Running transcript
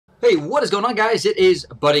Hey, what is going on, guys? It is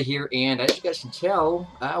Buddy here, and as you guys can tell,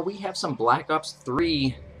 we have some Black Ops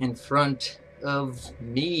 3 in front of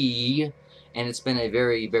me, and it's been a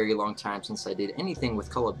very, very long time since I did anything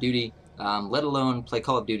with Call of Duty, let alone play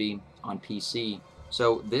Call of Duty on PC.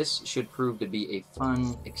 So this should prove to be a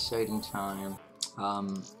fun, exciting time,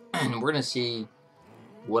 and we're going to see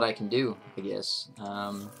what I can do, I guess.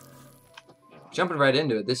 Jumping right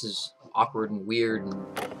into it, this is awkward and weird and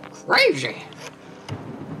crazy.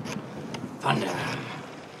 Thunder.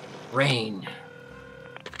 Rain.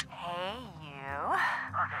 Hey, you.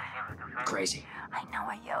 Crazy. I know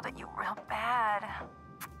I yelled at you real bad.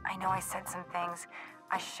 I know I said some things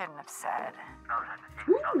I shouldn't have said.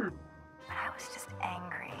 Woo. But I was just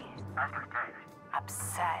angry.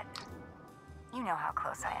 Upset. You know how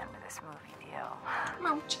close I am to this movie deal.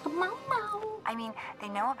 I mean, they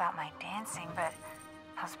know about my dancing, but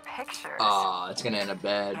those pictures... Aw, it's gonna end up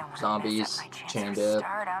bad. don't wanna Zombies, mess up my chance chained for up.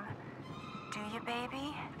 stardom. Do you,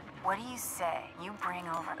 baby? What do you say? You bring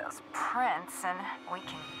over those prints and we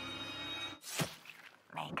can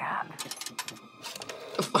make up.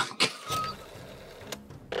 Fuck.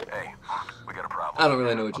 Hey, we got a problem. I don't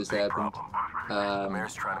really know what just A big happened. problem. The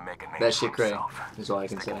mayor's trying to make a name That for shit cray himself. is all I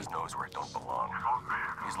can Sticking say. his nose where it don't belong.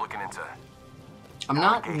 He's looking into I'm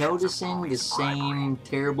not allegations of noticing the police same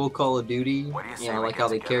terrible Call of Duty. What do you You say know, we like get how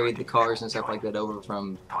they together carried and the do cars and visual stuff like that over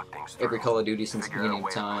from talk things every through. Call of Duty since the Figure out a beginning of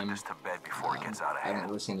way to put time. this to bed before it gets out of I haven't hand.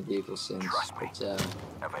 really seen the vehicle since. Trust me. But,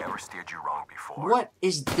 Have I ever steered you wrong before? what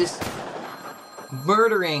is this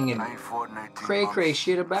murdering and I ain't fought in 18 cray-cray months.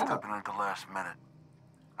 shit about? Stepping at the last minute.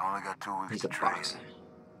 I only got 2 weeks He's to a train, boxer.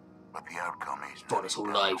 but the outcome is Fought his whole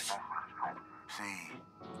life. See,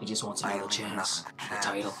 He just wants I another ain't leaving chance nothing to at the chance.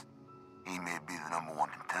 title. He may be the #1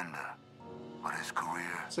 contender, but his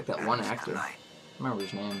career. It's like that one ends actor. tonight. I remember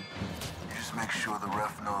his name. You just make sure the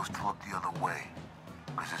ref knows to look the other way,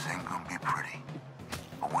 because this ain't gonna be pretty.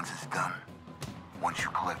 But once it's done, once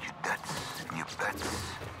you collect your debts and your bets,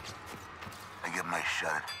 I get my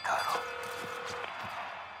shot at the title.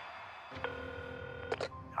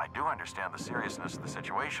 I do understand the seriousness of the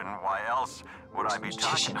situation. Why else would I be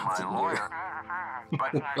talking to my lawyer?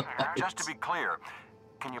 But just to be clear,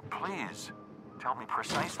 can you please tell me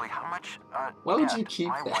precisely how much Why would debt you keep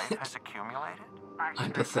my that? wife has accumulated?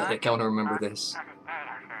 I'm pathetic. I want to remember this.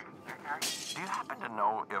 Do you happen to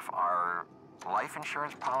know if our life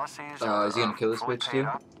insurance policies Is he gonna kill this fully bitch paid too?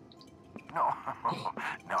 up? No,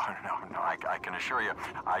 no. I can assure you,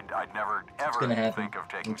 I'd never, ever gonna happen. think of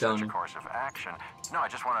taking I'm telling such a you. course of action. No, I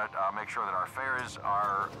just want to make sure that our fares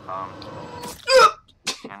are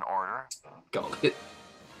in order. Go. It.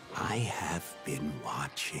 I have been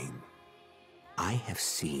watching. I have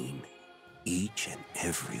seen each and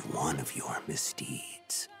every one of your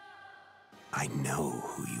misdeeds. I know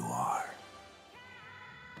who you are.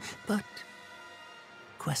 But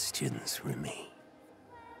questions remain.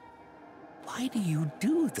 Why do you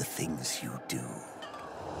do the things you do?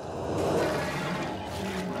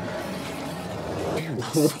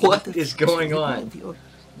 What is going on?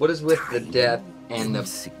 What is with the death and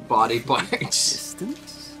the body parts?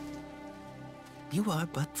 Existence? You are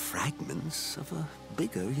but fragments of a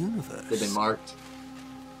bigger universe. They've been marked.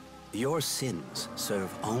 Your sins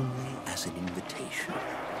serve only as an invitation.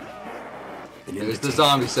 An There's the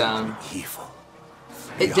zombie sound. Evil.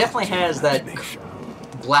 It definitely has that Imagination.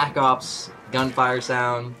 Black Ops gunfire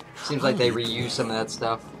sound. Seems like they reused some of that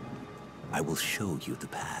stuff. I will show you the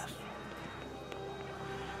path.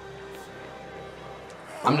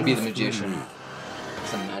 I'm gonna be the magician.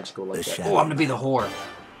 Some magical like The that. shadow Oh, I'm gonna be the whore.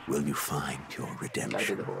 Will you find your Gotta be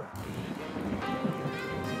redemption? the whore.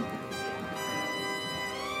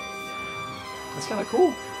 That's kind of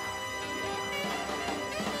cool.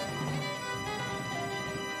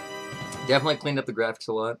 Definitely cleaned up the graphics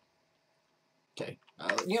a lot. Okay,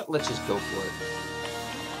 you know, let's just go for it.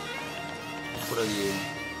 What are you?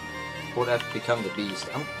 What would I have to become the beast?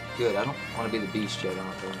 I'm good. I don't want to be the beast yet. I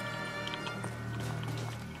don't think.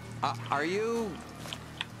 Are you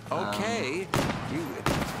okay?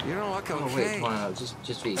 You don't look okay. Oh wait, come on, no,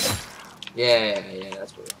 just be. Yeah,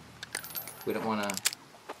 that's what we don't want to.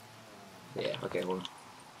 Yeah, okay, hold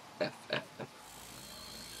on. F.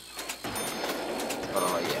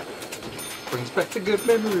 Oh yeah, brings back the good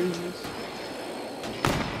memories.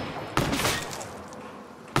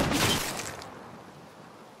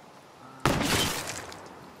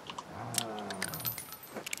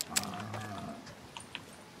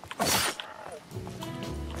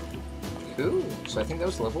 Cool. So I think that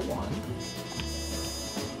was level 1.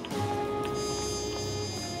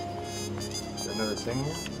 Is there another thing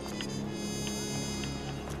here?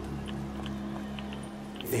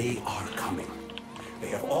 They are coming. They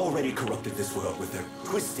have already corrupted this world with their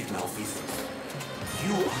twisted malfeasance.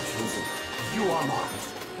 You are chosen. You are marked.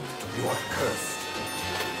 You are cursed.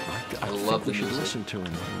 I love think we the should music. listen to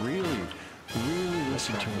him. Really, really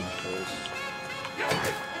listen to him.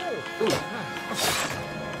 Ooh.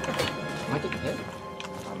 Am I getting hit?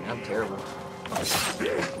 I mean, I'm terrible.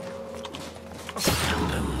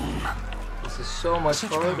 This is so much Such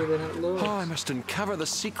harder power. than it looks. Oh, I must uncover the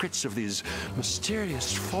secrets of these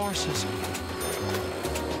mysterious forces.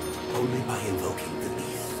 Only by invoking the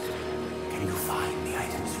beast can you find the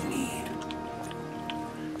items you need.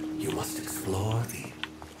 You must explore the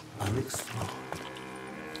unexplored.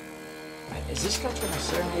 Is this guy trying to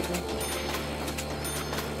serenade me?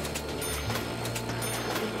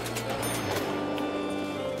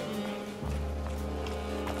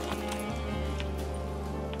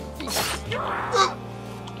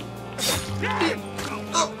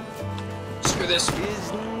 Screw this.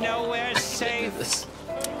 Is nowhere safe. This.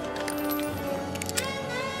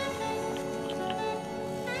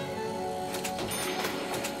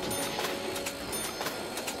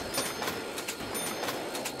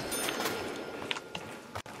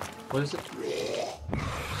 What is it?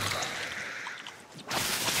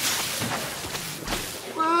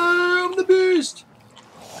 I'm the beast!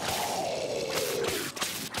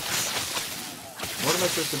 What am I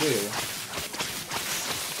supposed to do?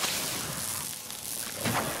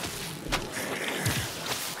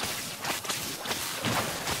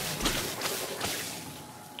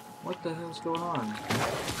 What the hell's going on?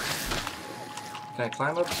 Can I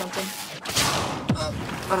climb up something?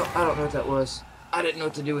 I don't know what that was. I didn't know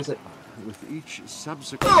what to do with it. With each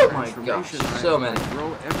subsequent Oh my gosh, transformation, so I many.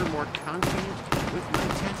 grow ever more confident with my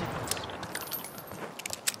tentacles.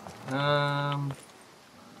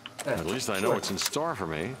 At least I know sure. what's in store for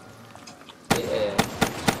me. Yeah.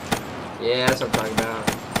 Yeah, that's what I'm talking about.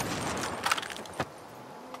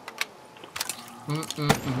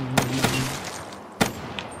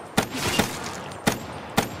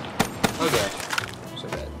 Okay. So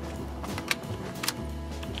bad.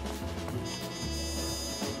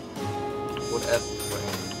 What F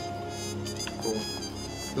frame? Cool.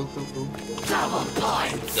 Cool. Double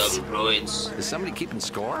points! Double points. Is somebody keeping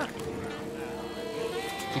score?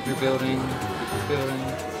 Keep your building. Keep your building.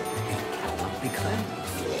 Be cleansed.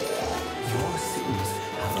 Your sins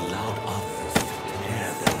have allowed others to tear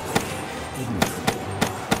their way into the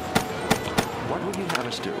world. What would you have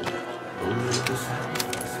us do? Only the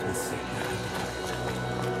sacrifice can save that.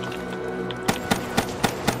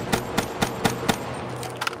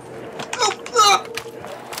 No.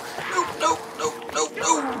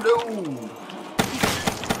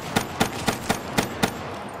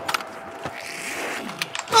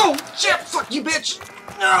 Oh, shit! Fuck you, bitch!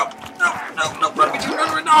 No! Run me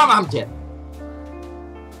through, no, I'm dead.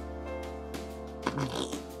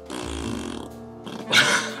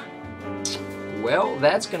 Well,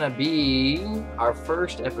 that's gonna be our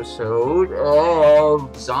first episode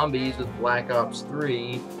of Zombies with Black Ops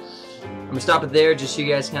 3. I'm gonna stop it there just so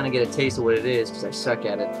you guys kind of get a taste of what it is, because I suck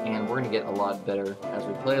at it, and we're gonna get a lot better as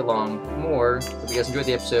we play along more. Hope you guys enjoyed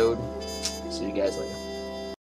the episode. See you guys later.